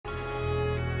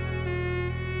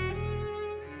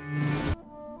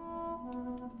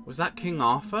Was that King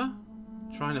Arthur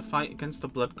trying to fight against the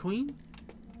Blood Queen?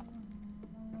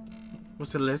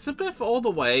 Was Elizabeth all the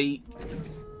way?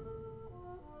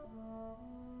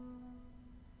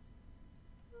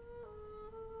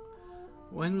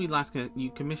 When we last you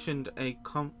commissioned a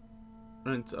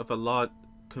conveyance of a large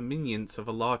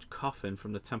coffin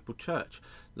from the Temple Church,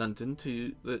 London,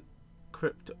 to the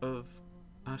crypt of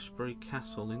Ashbury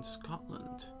Castle in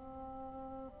Scotland.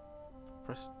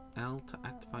 Press L to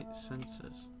activate the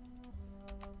sensors.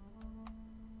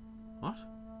 What?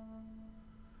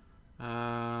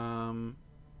 My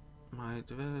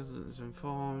developer is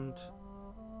informed.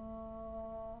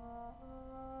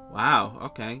 Wow,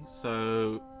 okay,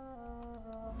 so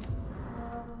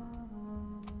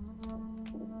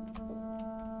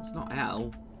it's not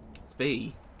L, it's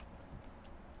B.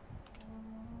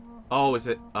 Oh, is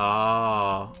it?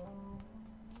 Ah.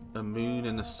 A moon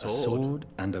and a sword. A sword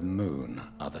and a moon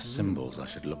are the symbols I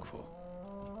should look for.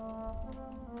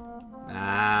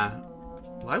 Ah.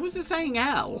 Why was it saying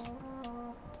L?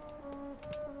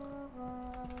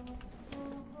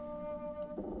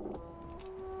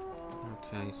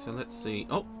 Okay, so let's see.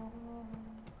 Oh.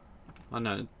 Oh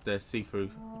no, they're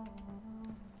see-through.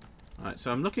 Alright,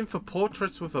 so I'm looking for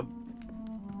portraits with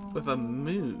a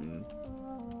moon.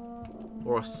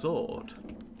 Or a sword.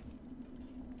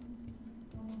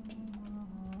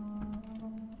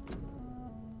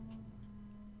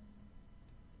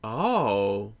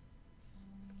 Oh.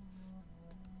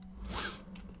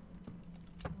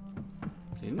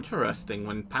 Interesting.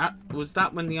 When was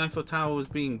that when the Eiffel Tower was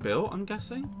being built, I'm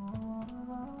guessing?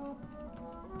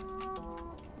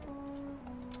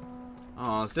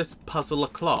 Oh, is this puzzle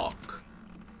o'clock?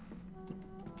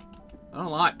 I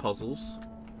don't like puzzles.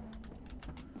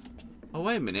 Oh,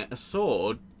 wait a minute. A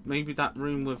sword? Maybe that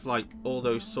room with, like, all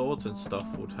those swords and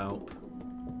stuff would help.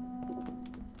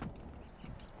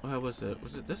 Where was it?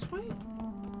 Was it this way?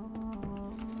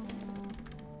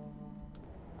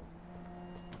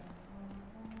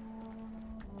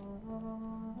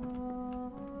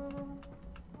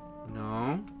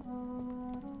 No.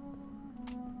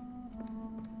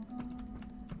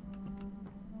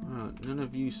 Oh, none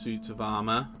of you suits of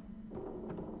armor.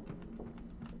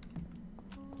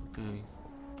 Okay.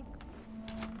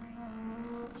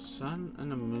 Sun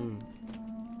and a moon.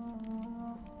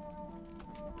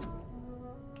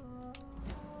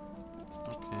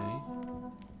 Okay.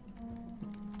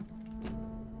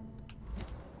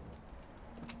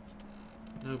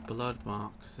 No blood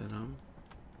marks in them.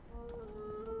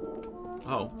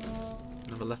 Oh,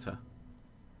 another letter.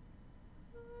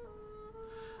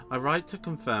 I write to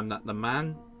confirm that the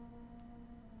man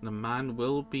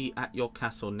will be at your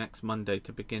castle next Monday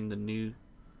to begin the new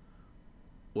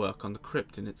work on the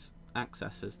crypt and its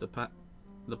accesses. The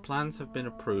plans have been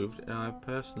approved, and I am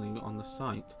personally on the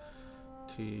site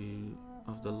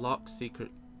of the locked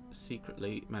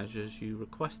secretly measures you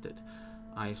requested.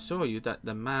 I assure you that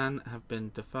the man have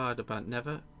been defied about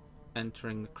never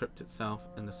entering the crypt itself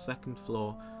and the second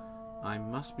floor. I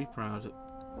must be proud of...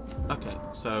 Okay,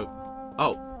 so...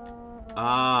 Oh.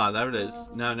 Ah, there it is.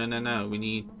 No. We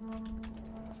need...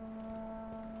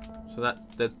 So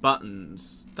that... There's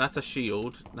buttons. That's a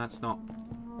shield. That's not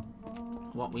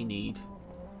what we need.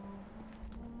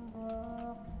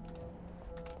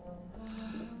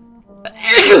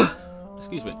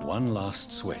 Excuse me. One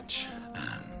last switch,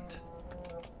 and...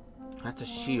 That's a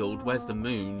shield. Where's the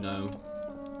moon? No.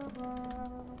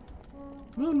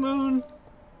 Moon.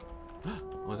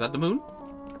 Was that the moon?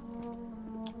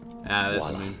 Ah, that's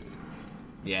the moon.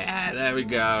 Yeah, there we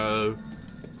go.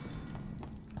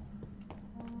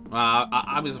 Well,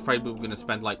 I was afraid we were going to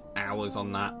spend like hours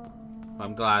on that.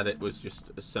 I'm glad it was just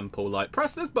a simple like,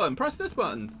 press this button, press this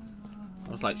button.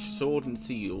 I was like, sword and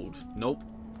sealed. Nope.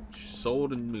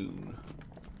 Sword and moon.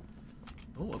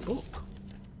 Oh, a book.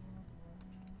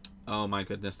 Oh my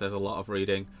goodness, there's a lot of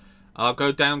reading. I'll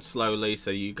go down slowly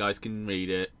so you guys can read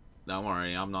it. Don't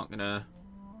worry, I'm gonna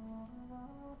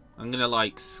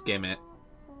like skim it.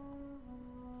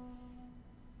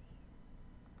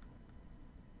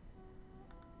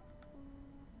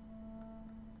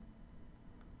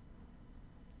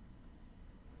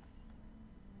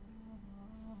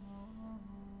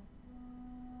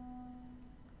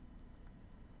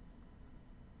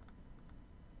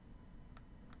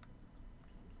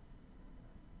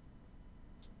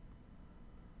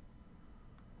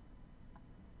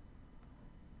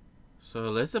 So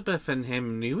Elizabeth and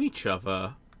him knew each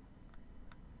other.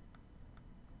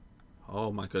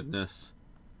 Oh my goodness.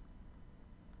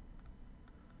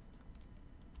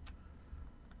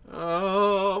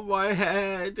 Oh Oh, my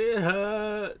head, it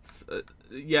hurts.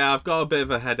 Yeah, I've got a bit of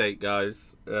a headache,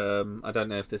 guys. I don't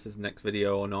know if this is the next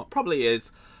video or not. Probably is.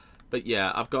 But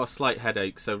yeah, I've got a slight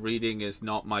headache, so reading is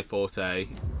not my forte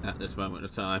at this moment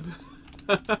of time.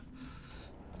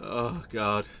 Oh,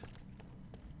 God.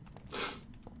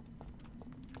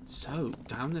 So,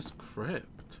 down this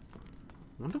crypt.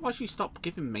 I wonder why she stopped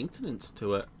giving maintenance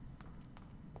to it.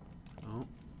 Oh.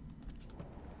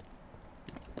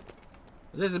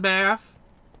 Elizabeth!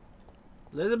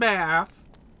 Elizabeth!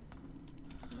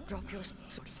 Drop your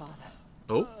sword, Father.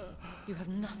 Oh. You have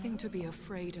nothing to be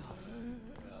afraid of.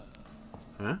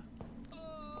 Huh?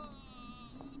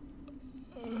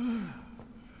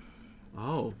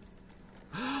 Oh.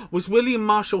 Was William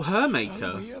Marshall her maker?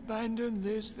 Shall we abandon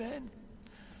this then?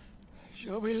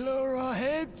 Shall we lower our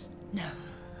heads? No.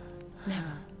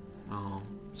 Never. Oh.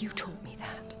 You taught me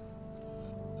that.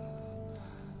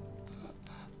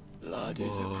 Blood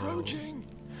is approaching.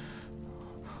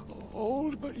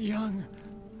 Old but young.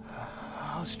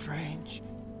 How strange.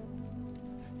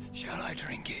 Shall I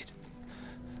drink it?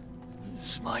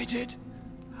 Smite it?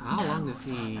 How No, long is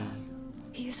he? Father.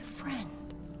 He is a friend.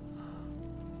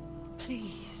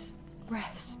 Please,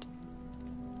 rest.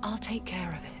 I'll take care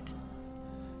of it.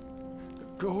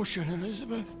 Caution,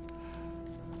 Elizabeth.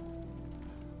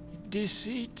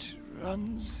 Deceit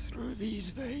runs through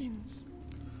these veins.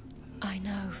 I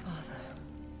know, Father.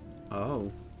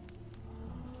 Oh.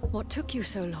 What took you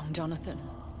so long, Jonathan?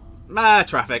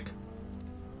 Traffic.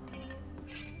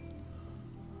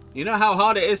 You know how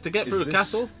hard it is to get through a this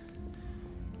castle?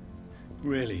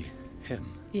 Really him?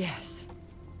 Yes.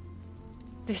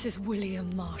 This is William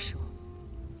Marshall.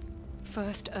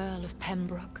 1st Earl of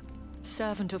Pembroke,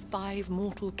 servant of 5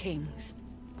 mortal kings,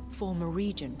 former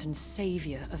regent and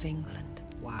saviour of England.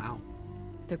 Wow.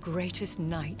 The greatest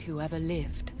knight who ever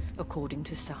lived, according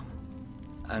to some.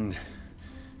 And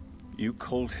you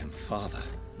called him father?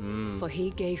 For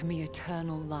he gave me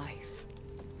eternal life,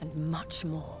 and much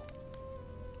more.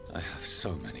 I have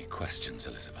so many questions,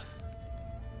 Elizabeth.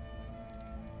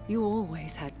 You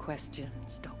always had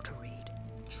questions, Dr. Reed.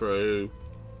 True.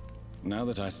 Now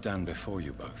that I stand before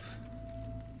you both,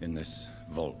 in this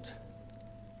vault,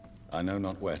 I know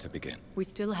not where to begin. We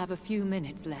still have a few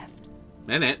minutes left.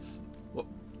 Minutes? What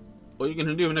are you going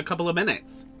to do in a couple of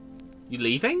minutes? You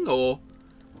leaving, or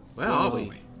where are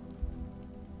we?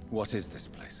 What is this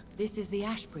place? This is the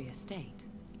Ashbury estate.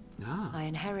 Ah. I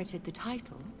inherited the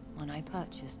title when I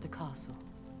purchased the castle.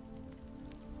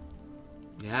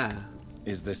 Yeah.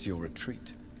 Is this your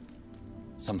retreat?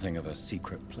 Something of a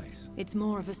secret place? It's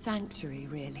more of a sanctuary,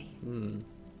 really.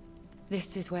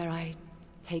 This is where I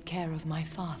take care of my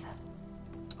father,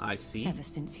 I see. ever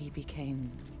since he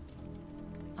became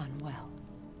unwell.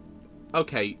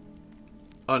 Okay.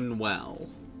 Unwell.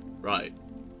 Right.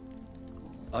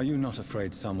 Are you not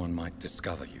afraid someone might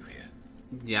discover you here?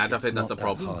 Yeah, I don't think that's a It's not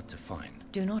problem. that hard to find.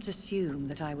 Do not assume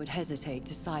that I would hesitate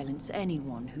to silence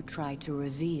anyone who tried to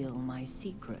reveal my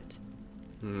secret.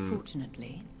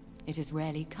 Fortunately, it has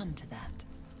rarely come to that.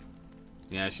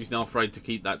 Yeah, she's not afraid to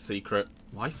keep that secret.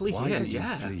 Why flee Why here? did you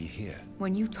Yeah. flee here?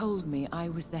 When you told me I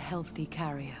was the healthy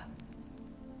carrier,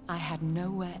 I had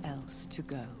nowhere else to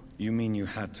go. You mean you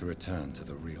had to return to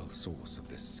the real source of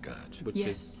this scourge? Which Yes.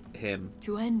 is him.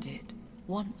 To end it,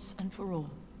 once and for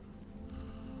all.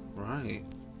 Right.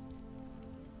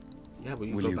 Yeah,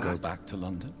 will Will you go back to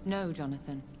London? No,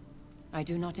 Jonathan. I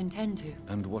do not intend to.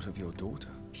 And what of your daughter?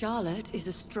 Charlotte is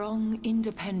a strong,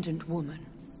 independent woman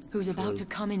who's about to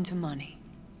come into money.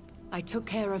 I took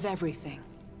care of everything.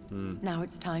 Now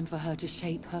it's time for her to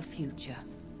shape her future.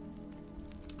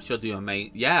 She'll do a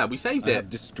mate. Yeah, we saved I it. have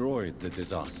destroyed the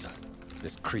disaster,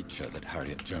 this creature that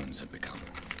Harriet Jones had become.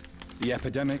 The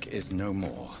epidemic is no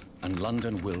more, and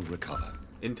London will recover.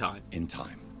 In time. In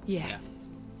time. Yes.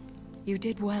 You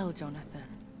did well, Jonathan.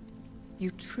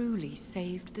 You truly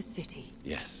saved the city.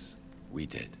 Yes, we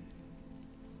did.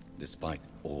 Despite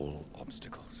all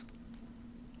obstacles.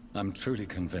 I'm truly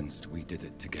convinced we did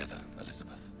it together,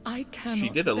 Elizabeth. I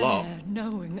cannot did a lot. bear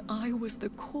knowing I was the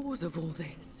cause of all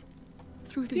this.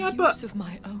 Through the Yeah, use but- of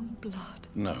my own blood.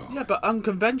 No. Yeah, but This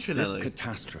unconventionally.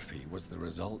 catastrophe was the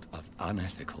result of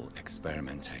unethical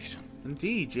experimentation.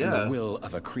 Indeed, In yeah. the will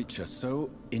of a creature so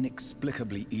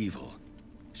inexplicably evil,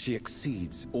 she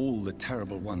exceeds all the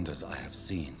terrible wonders I have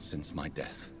seen since my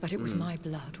death. But it was my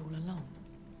blood all along.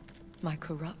 My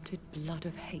corrupted blood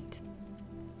of hate.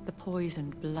 The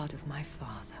poisoned blood of my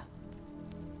father.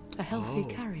 A healthy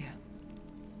carrier.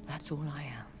 That's all I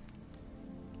am.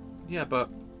 Yeah, but...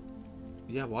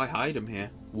 Yeah, why hide him here?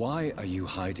 Why are you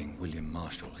hiding William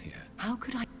Marshall here? How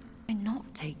could I not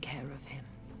take care of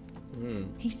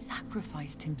him? He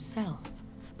sacrificed himself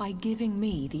by giving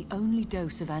me the only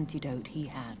dose of antidote he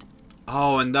had.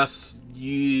 Oh, and thus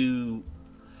you...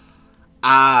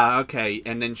 Ah, okay.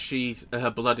 And then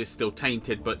her blood is still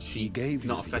tainted, but He she gave you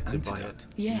not the affected by antidote. it.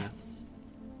 Yes.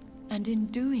 And in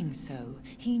doing so,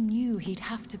 he knew he'd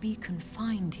have to be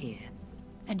confined here.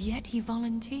 And yet he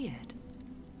volunteered.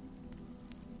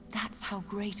 That's how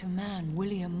great a man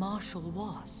William Marshall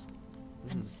was.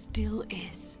 And still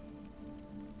is.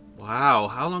 Wow,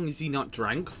 how long has he not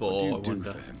drank What for? do you I do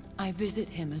wonder. for him? I visit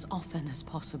him as often as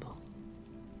possible.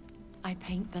 I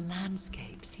paint the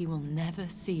landscapes he will never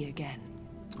see again.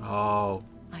 Oh.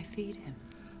 I feed him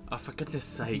Oh, for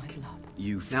goodness with my sake. blood.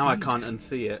 You Now I feed can't him.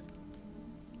 unsee it.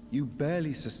 You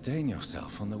barely sustain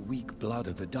yourself on the weak blood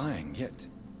of the dying, yet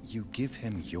you give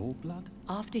him your blood?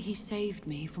 After he saved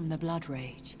me from the blood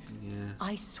rage, Yeah.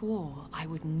 I swore I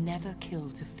would never kill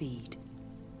to feed.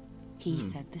 He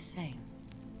said the same.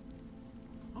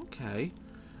 Okay.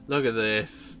 Look at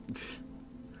this.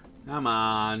 Come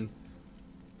on.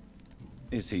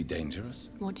 Is he dangerous?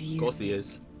 What do Of you course think? he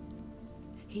is.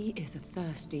 He is a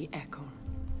thirsty echo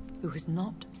who has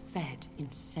not fed in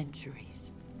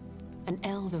centuries. An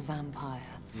elder vampire,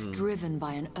 driven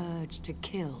by an urge to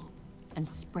kill and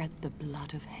spread the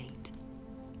blood of hate.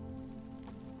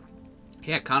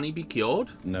 Yeah, can't he be cured?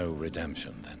 No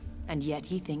redemption, then. And yet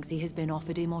he thinks he has been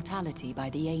offered immortality by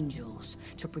the angels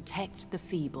to protect the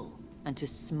feeble and to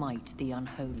smite the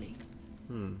unholy.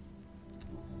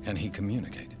 Can he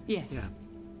communicate? Yes. Yeah.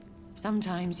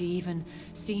 Sometimes he even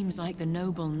seems like the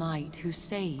noble knight who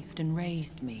saved and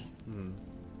raised me.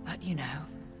 But you know,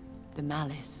 the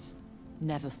malice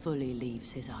never fully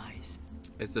leaves his eyes.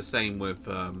 It's the same with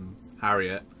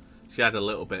Harriet. She had a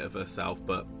little bit of herself,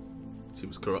 but she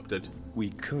was corrupted. We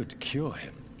could cure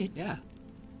him. It's Yeah.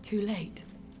 too late.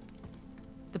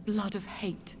 The blood of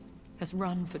hate has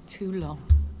run for too long.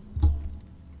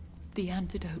 The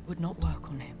antidote would not work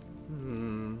on him.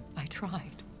 I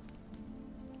tried.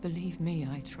 Believe me,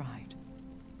 I tried.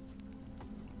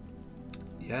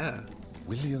 Yeah.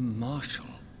 William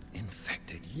Marshall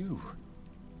infected you.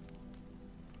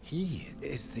 He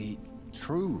is the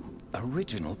true,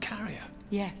 original carrier.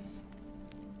 Yes.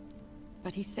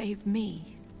 But he saved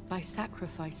me by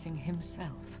sacrificing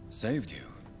himself. Saved you?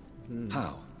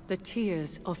 How? The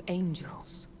tears of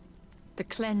angels. The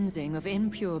cleansing of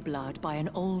impure blood by an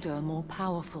older, more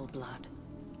powerful blood.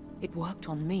 It worked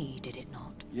on me, did it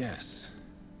not? Yes.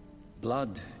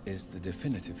 Blood is the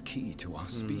definitive key to our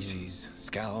species.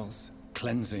 Scowls,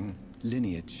 cleansing,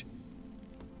 lineage.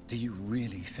 Do you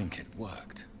really think it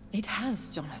worked? It has,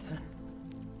 Jonathan.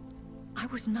 I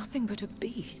was nothing but a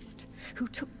beast who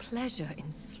took pleasure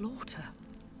in slaughter.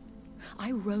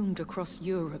 I roamed across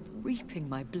Europe, reaping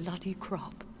my bloody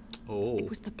crop. Oh. It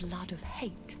was the blood of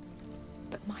hate.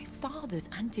 But my father's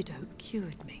antidote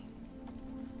cured me.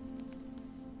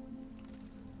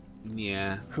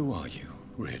 Yeah. Who are you,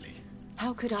 really?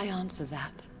 How could I answer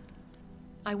that?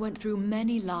 I went through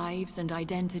many lives and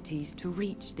identities to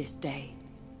reach this day.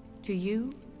 To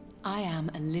you, I am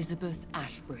Elizabeth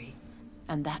Ashbury,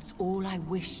 and that's all I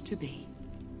wish to be.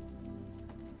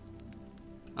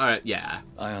 Alright, yeah.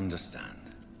 I understand.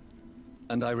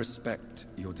 And I respect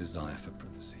your desire for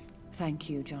privacy. Thank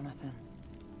you, Jonathan.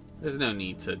 There's no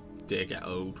need to dig at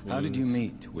old wounds. How did you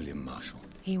meet William Marshall?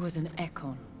 He was an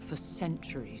Ekon for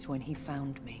centuries when he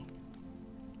found me.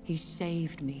 He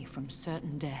saved me from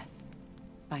certain death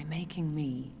by making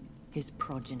me his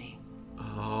progeny.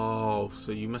 Oh,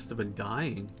 so you must have been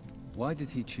dying. Why did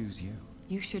he choose you?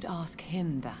 You should ask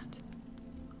him that.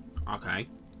 Okay.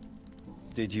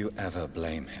 Did you ever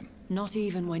blame him? Not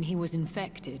even when he was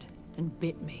infected and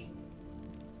bit me.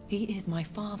 He is my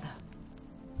father.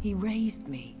 He raised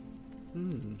me.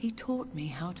 He taught me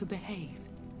how to behave.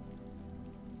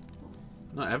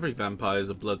 Not every vampire is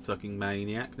a blood-sucking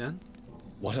maniac, then.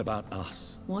 What about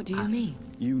us? What do you mean?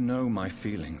 You know my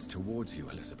feelings towards you,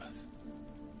 Elizabeth.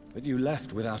 But you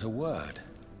left without a word.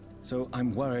 So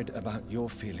I'm worried about your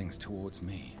feelings towards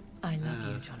me. I love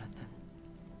you, Jonathan.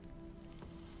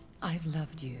 I've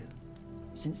loved you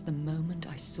since the moment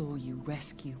I saw you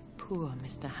rescue poor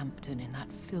Mr. Hampton in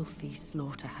that filthy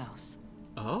slaughterhouse.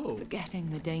 Oh. Forgetting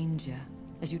the danger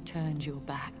as you turned your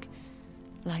back,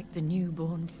 like the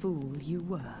newborn fool you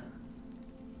were.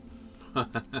 You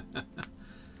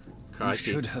Crikey.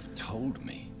 should have told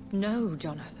me. No,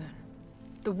 Jonathan.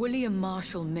 The William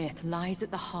Marshall myth lies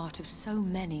at the heart of so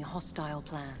many hostile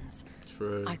plans.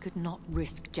 True. I could not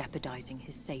risk jeopardizing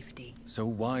his safety. So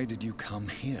why did you come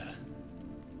here?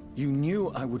 You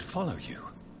knew I would follow you.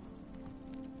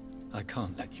 I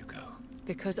can't let you go.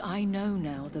 Because I know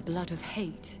now the blood of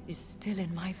hate is still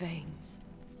in my veins.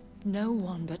 No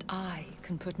one but I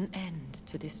can put an end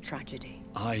to this tragedy.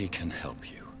 I can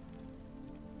help you.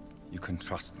 You can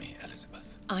trust me,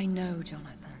 Elizabeth. I know,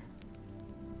 Jonathan.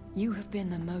 You have been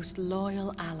the most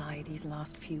loyal ally these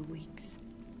last few weeks.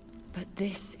 But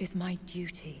this is my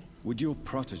duty. Would your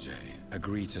protege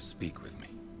agree to speak with me?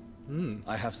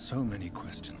 I have so many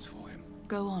questions for him.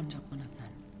 Go on, Jonathan.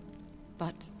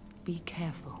 But be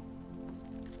careful.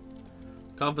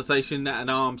 Conversation at an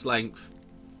arm's length.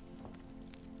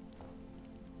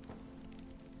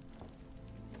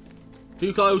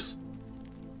 Too close.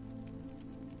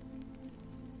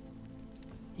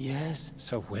 Yes?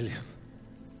 Sir William.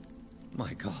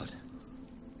 My God.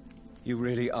 You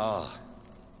really are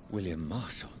William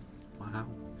Marshall. Wow.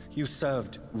 You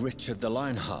served Richard the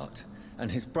Lionheart and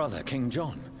his brother, King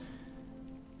John.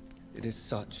 It is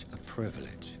such a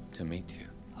privilege to meet you.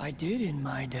 I did in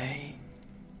my day.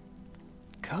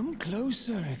 Come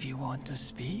closer if you want to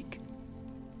speak.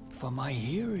 For my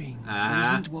hearing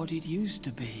isn't what it used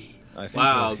to be. I think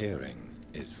your hearing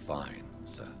is fine,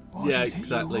 sir. What Yeah, is it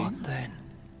exactly. you want, then?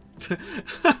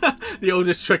 The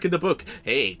oldest trick in the book.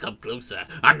 Hey, come closer.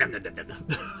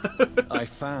 I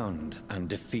found and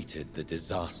defeated the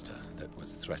disaster that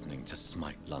was threatening to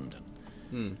smite London.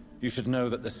 You should know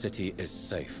that the city is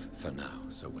safe for now,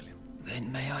 Sir William.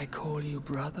 Then may I call you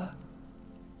brother?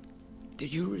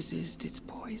 Did you resist its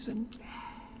poison?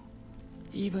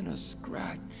 Even a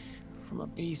scratch from a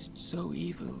beast so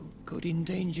evil could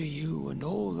endanger you and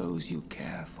all those you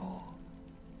care for.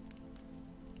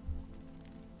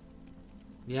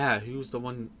 Yeah, who's the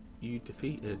one you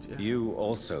defeated? Yeah. You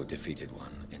also defeated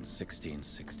one in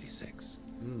 1666.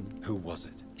 Who was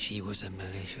it? She was a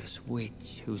malicious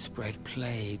witch who spread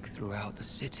plague throughout the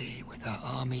city with her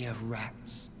army of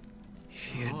rats.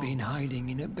 She had been hiding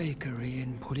in a bakery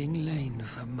in Pudding Lane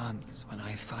for months when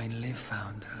I finally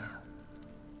found her.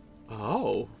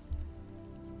 Oh.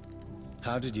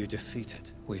 How did you defeat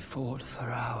it? We fought for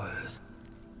hours.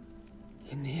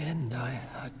 In the end, I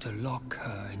had to lock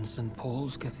her in St.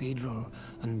 Paul's Cathedral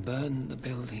and burn the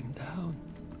building down.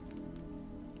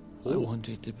 I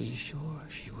wanted to be sure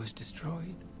she was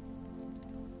destroyed.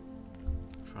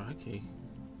 Crikey.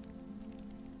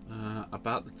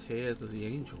 About the tears of the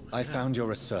angels. I found your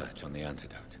research on the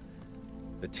antidote.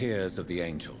 The tears of the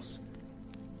angels.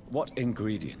 What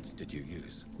ingredients did you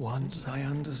use? Once I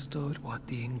understood what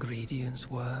the ingredients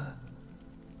were,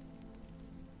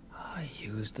 I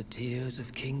used the tears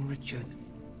of King Richard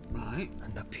Right.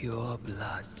 and the pure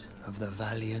blood of the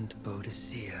valiant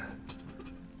Boadicea.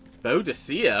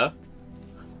 Boadicea?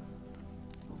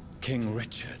 King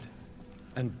Richard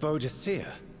and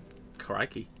Boadicea.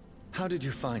 Crikey. How did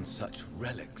you find such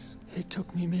relics? It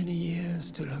took me many years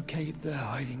to locate their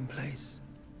hiding place.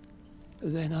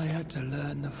 Then I had to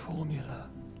learn the formula.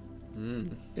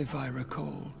 If I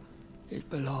recall, it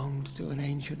belonged to an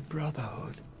ancient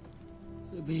brotherhood.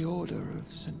 The Order of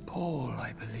St. Paul,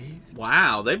 I believe.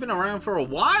 Wow, they've been around for a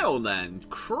while then.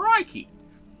 Crikey.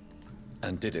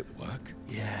 And did it work?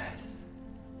 Yes.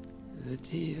 The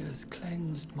tears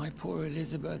cleansed my poor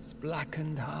Elizabeth's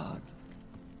blackened heart.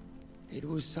 It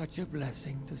was such a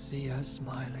blessing to see her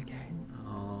smile again.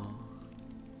 Oh.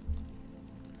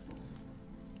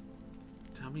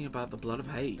 Tell me about the blood of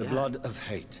hate. The blood of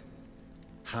hate.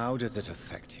 How does it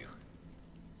affect you?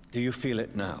 Do you feel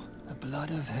it now? The blood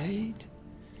of hate?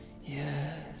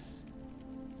 Yes.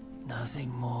 Nothing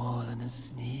more than a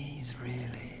sneeze,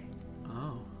 really.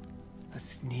 Oh. A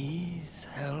sneeze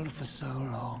held for so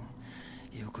long,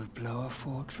 you could blow a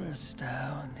fortress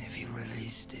down if you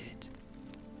released it.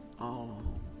 Oh.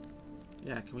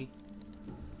 Yeah, can we?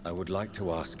 I would like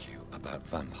to ask you about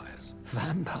vampires.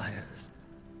 Vampires?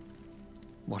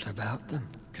 What about them?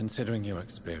 Considering your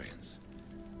experience,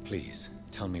 please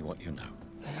tell me what you know.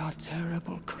 They are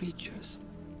terrible creatures.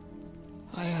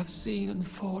 I have seen and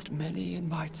fought many in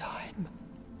my time.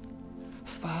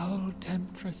 Foul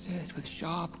temptresses with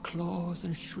sharp claws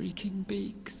and shrieking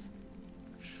beaks.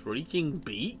 Shrieking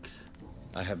beaks?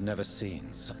 I have never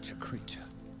seen such a creature.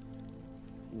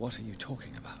 What are you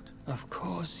talking about? Of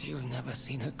course you've never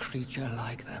seen a creature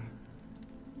like them.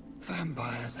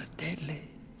 Vampires are deadly,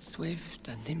 swift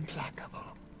and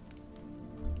implacable.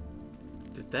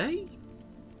 Did they?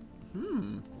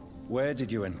 Where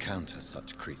did you encounter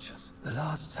such creatures? The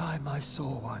last time I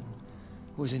saw one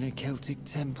was in a Celtic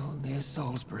temple near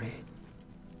Salisbury.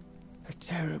 A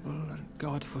terrible and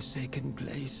god-forsaken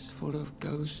place full of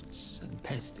ghosts and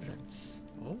pestilence.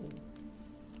 Oh.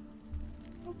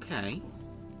 Okay.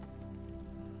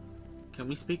 Can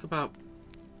we speak about...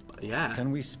 Yeah.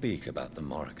 Can we speak about the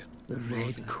Morrigan? The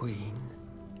Red Queen.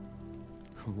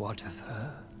 What of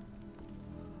her?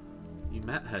 You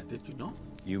met her, did you not?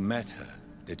 You met her,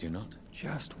 did you not?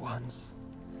 Just once,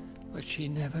 but she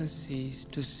never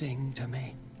ceased to sing to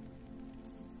me.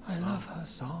 I love her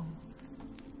song.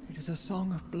 It is a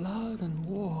song of blood and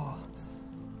war.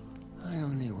 I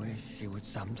only wish she would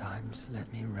sometimes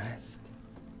let me rest.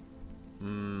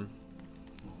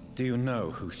 Do you know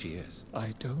who she is?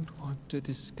 I don't want to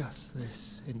discuss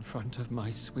this in front of my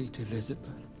sweet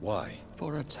Elizabeth. Why?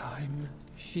 For a time,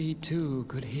 she too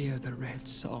could hear the Red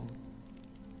Song.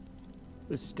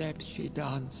 The steps she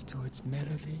danced to its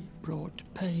melody brought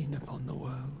pain upon the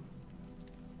world.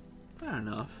 Fair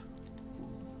enough.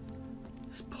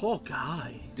 This poor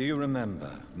guy. Do you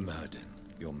remember Myrddin,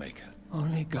 your maker?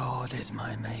 Only God is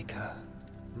my maker,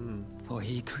 for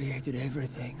he created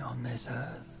everything on this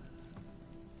earth.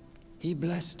 He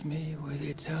blessed me with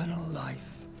eternal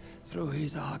life through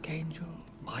his archangel,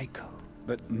 Michael.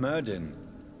 But Myrddin,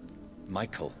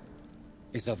 Michael,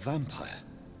 is a vampire.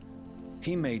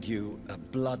 He made you a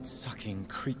blood-sucking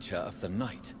creature of the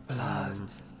night. Blood,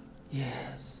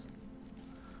 yes.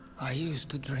 I used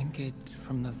to drink it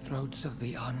from the throats of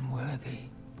the unworthy.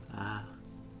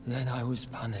 Then I was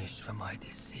punished for my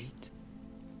deceit.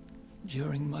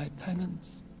 During my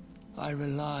penance, I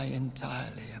rely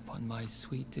entirely upon my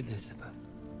sweet Elizabeth.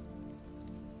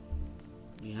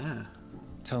 Yeah.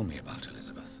 Tell me about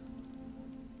Elizabeth.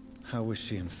 How was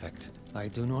she infected? I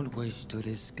do not wish to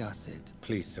discuss it.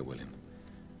 Please, Sir William.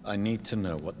 I need to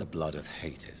know what the blood of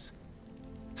hate is.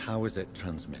 How is it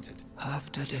transmitted?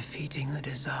 After defeating the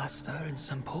disaster in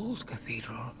St. Paul's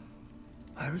Cathedral,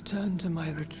 I returned to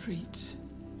my retreat,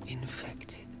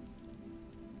 infected.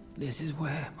 This is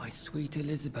where my sweet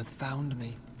Elizabeth found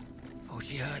me, for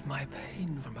she heard my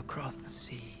pain from across the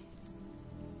sea.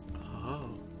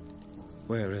 Oh.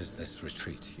 Where is this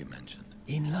retreat you mentioned?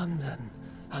 In London,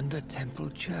 under Temple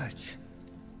Church,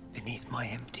 beneath my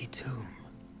empty tomb.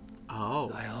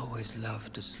 Oh. I always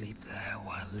loved to sleep there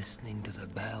while listening to the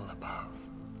bell above.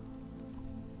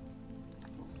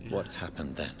 What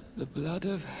happened then? The blood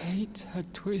of hate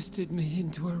had twisted me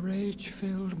into a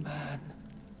rage-filled man.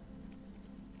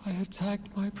 I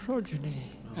attacked my progeny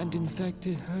and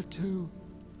infected her too.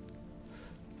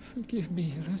 Forgive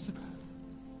me, Elizabeth.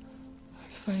 I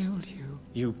failed you.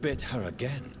 You bit her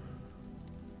again?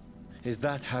 Is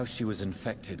that how she was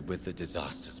infected with the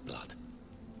disaster's blood?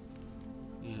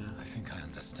 Yeah. I think I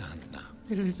understand now.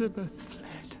 Elizabeth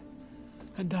fled,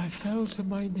 and I fell to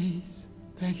my knees,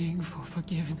 begging for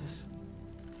forgiveness.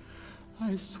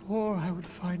 I swore I would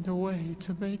find a way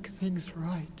to make things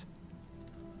right.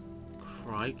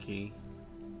 Crikey.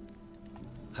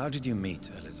 How did you meet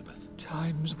Elizabeth?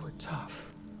 Times were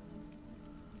tough.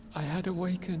 I had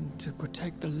awakened to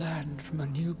protect the land from a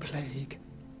new plague.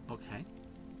 Okay.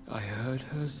 I heard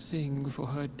her sing for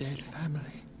her dead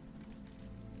family.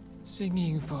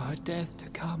 Singing for her death to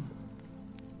come.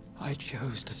 I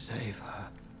chose to save her.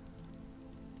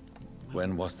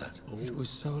 When was that? It was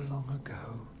so long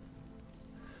ago.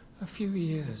 A few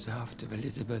years after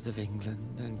Elizabeth of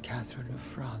England and Catherine of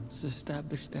France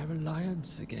established their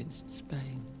alliance against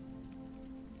Spain.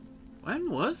 When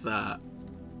was that?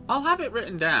 I'll have it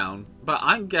written down, but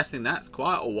I'm guessing that's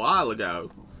quite a while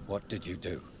ago. What did you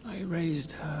do? I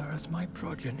raised her as my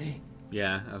progeny.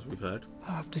 Yeah, as we've heard.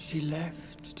 After she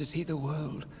left to see the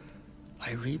world,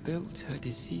 I rebuilt her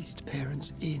deceased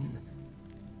parents' inn.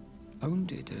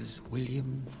 Owned it as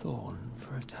William Thorne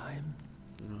for a time.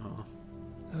 Oh.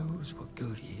 Those were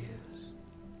good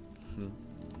years.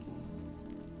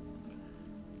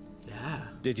 Yeah.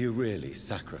 Did you really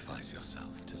sacrifice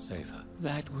yourself to save her?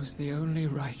 That was the only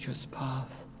righteous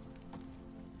path.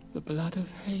 The blood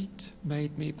of hate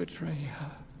made me betray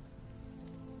her.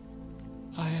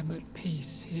 I am at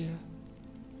peace here.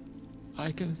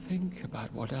 I can think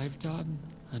about what I've done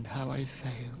and how I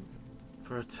failed.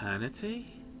 For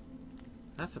eternity?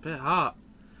 That's a bit hard.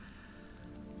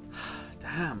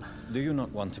 Damn. Do you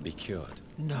not want to be cured?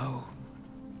 No.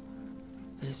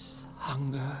 This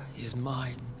hunger is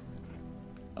mine.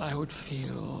 I would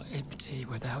feel empty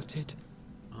without it.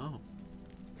 Oh.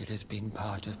 It has been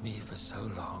part of me for so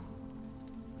long.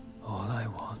 All I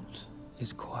want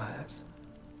is quiet.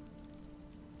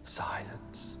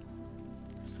 Silence.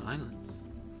 Silence.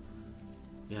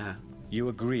 Yeah. You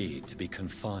agreed to be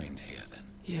confined here then?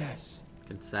 Yes.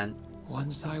 Consent.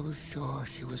 Once I was sure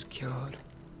she was cured,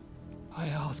 I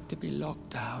asked to be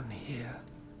locked down here.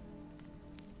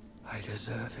 I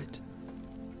deserve it.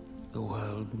 The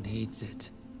world needs it.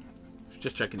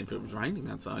 Just checking if it was raining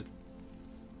outside.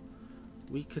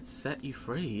 We could set you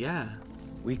free, yeah.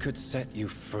 We could set you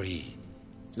free.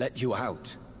 Let you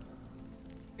out.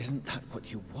 Isn't that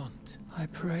what you want? I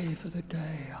pray for the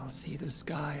day I'll see the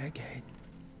sky again.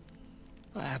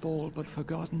 I have all but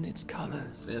forgotten its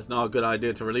colors. It's not a good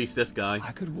idea to release this guy.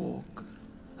 I could walk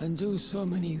and do so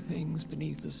many things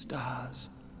beneath the stars.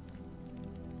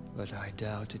 But I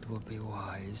doubt it will be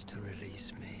wise to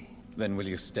release me. Then will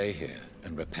you stay here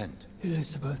and repent?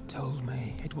 Elizabeth told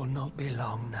me it will not be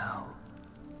long now.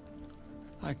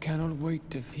 I cannot wait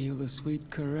to feel the sweet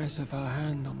caress of her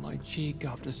hand on my cheek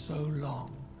after so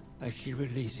long as she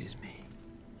releases me.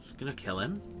 She's gonna kill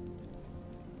him.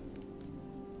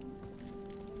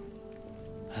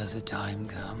 Has the time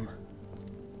come?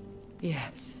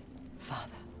 Yes,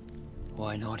 Father.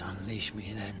 Why not unleash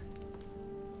me then?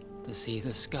 To see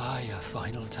the sky a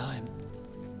final time?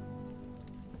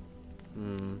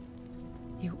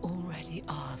 You already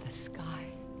are the sky,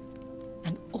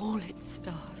 and all its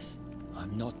stars.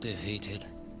 I'm not defeated,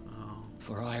 Oh.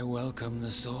 for I welcome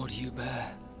the sword you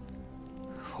bear.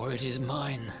 For it is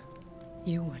mine.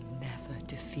 You were never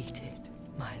defeated,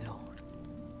 my lord.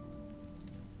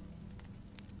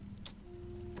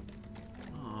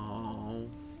 Oh.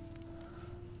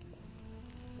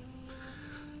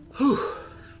 Whew.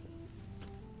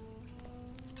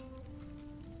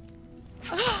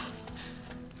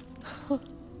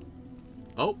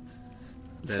 Oh,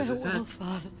 there's his Farewell, head.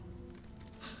 Father.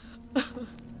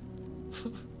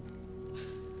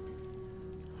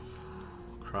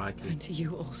 Crikey. And to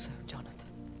you also, Jonathan.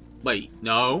 Wait,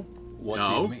 no. What no.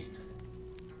 do you mean?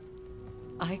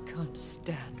 I can't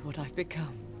stand what I've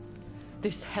become.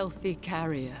 This healthy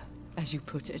carrier, as you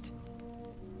put it.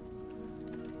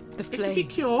 The can be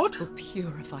flames cured. will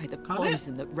purify the Can't it?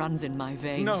 poison that runs in my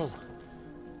veins. No!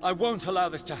 I won't allow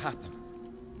this to happen.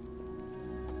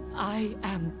 I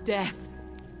am death,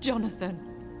 Jonathan.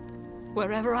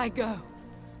 Wherever I go,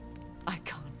 I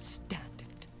can't stand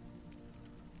it.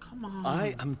 Come on.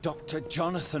 I am Dr.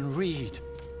 Jonathan Reed,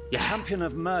 Yeah. champion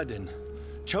of Myrddin,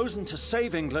 chosen to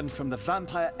save England from the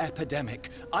vampire epidemic.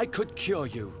 I could cure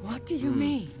you. What do you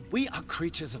mean? We are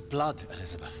creatures of blood,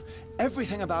 Elizabeth.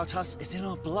 Everything about us is in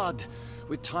our blood.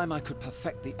 With time, I could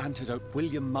perfect the antidote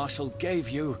William Marshall gave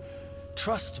you.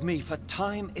 Trust me, for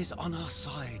time is on our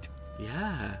side.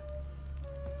 Yeah.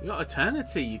 You got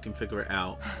eternity, you can figure it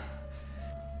out.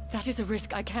 That is a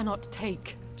risk I cannot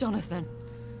take, Jonathan.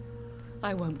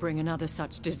 I won't bring another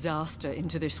such disaster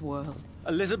into this world.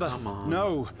 Elizabeth, Come on.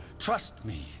 no. Trust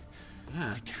me.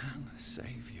 Yeah. I can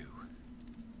save you.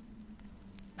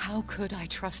 How could I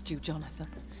trust you, Jonathan?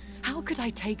 How could I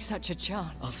take such a I'll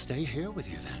chance? stay here with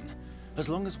you then. As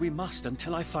long as we must,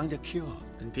 until I find a cure.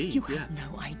 Indeed, You yeah. have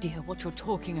no idea what you're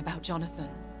talking about, Jonathan.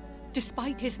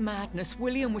 Despite his madness,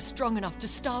 William was strong enough to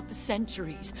starve for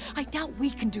centuries. I doubt we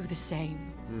can do the same.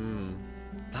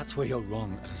 That's where you're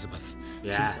wrong, Elizabeth.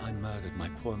 Yeah. Since I murdered my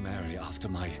poor Mary after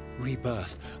my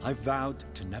rebirth, I vowed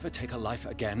to never take a life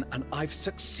again, and I've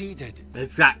succeeded.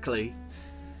 Exactly.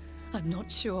 I'm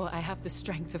not sure I have the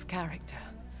strength of character.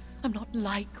 I'm not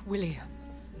like William.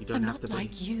 You don't I'm have not to be.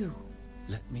 like you.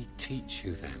 Let me teach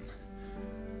you then.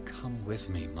 Come with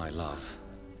me, my love.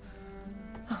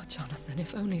 Oh, Jonathan,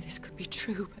 if only this could be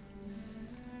true,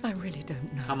 but I really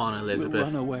don't know. Come on, We'll Elizabeth.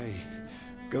 run away.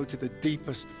 Go to the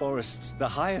deepest forests, the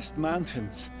highest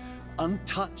mountains.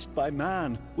 Untouched by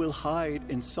man, we'll hide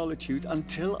in solitude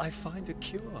until I find a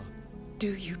cure.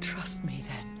 Do you trust me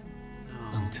then?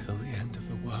 Until the end of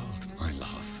the world, my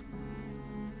love.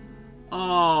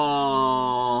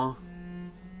 Aww.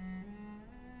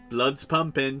 Blood's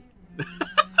pumping.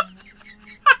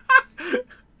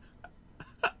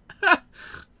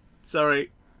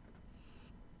 Sorry.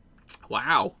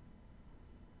 Wow.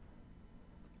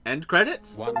 End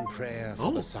credits? One prayer for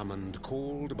Oh. the summoned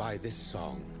called by this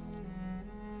song.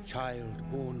 Child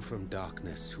born from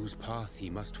darkness, whose path he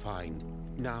must find.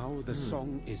 Now the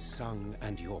song is sung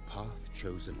and your path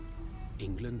chosen.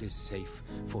 England is safe,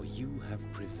 for you have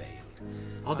prevailed.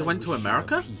 Oh, they I went to wish you a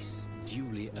America? peace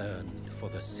duly earned for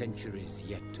the centuries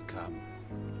yet to come.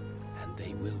 And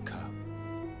they will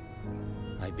come.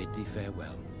 I bid thee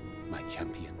farewell, my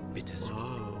champion bittersweet.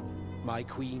 Whoa. My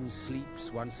queen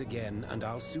sleeps once again, and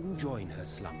I'll soon join her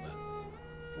slumber.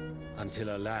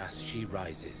 Until alas she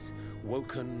rises,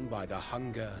 woken by the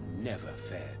hunger never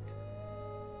fed.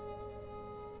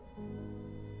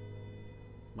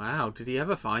 Wow, did he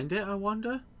ever find it, I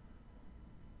wonder?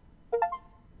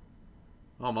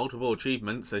 Oh, multiple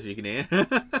achievements, as you can hear.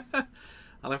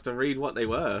 I'll have to read what they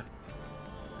were.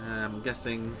 I'm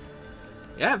guessing...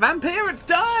 Yeah, Vampyr, it's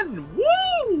done!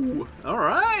 Woo!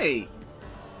 Alright!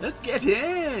 Let's get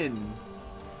in!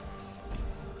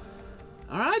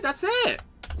 Alright, that's it!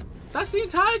 That's the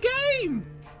entire game!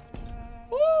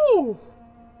 Woo!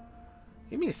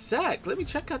 Give me a sec, let me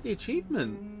check out the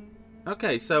achievement.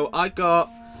 Okay, so I got...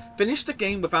 Finished the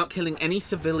game without killing any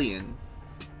civilian.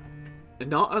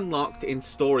 Not unlocked in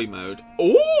story mode.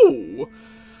 Ooh!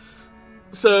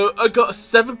 So, I got a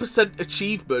 7%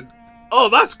 achievement. Oh,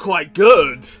 that's quite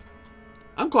good.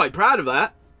 I'm quite proud of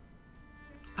that.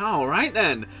 Alright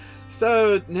then.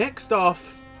 So, next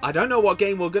off, I don't know what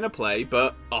game we're going to play,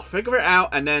 but I'll figure it out,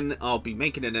 and then I'll be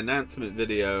making an announcement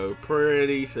video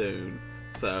pretty soon.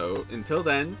 So, until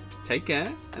then, take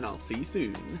care, and I'll see you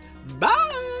soon.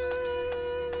 Bye!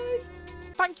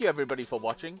 Thank you everybody for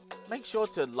watching. Make sure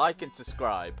to like and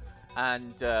subscribe,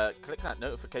 and click that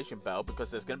notification bell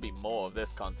because there's going to be more of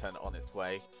this content on its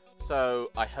way. So,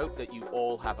 I hope that you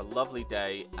all have a lovely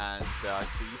day, and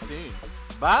see you soon.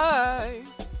 Bye!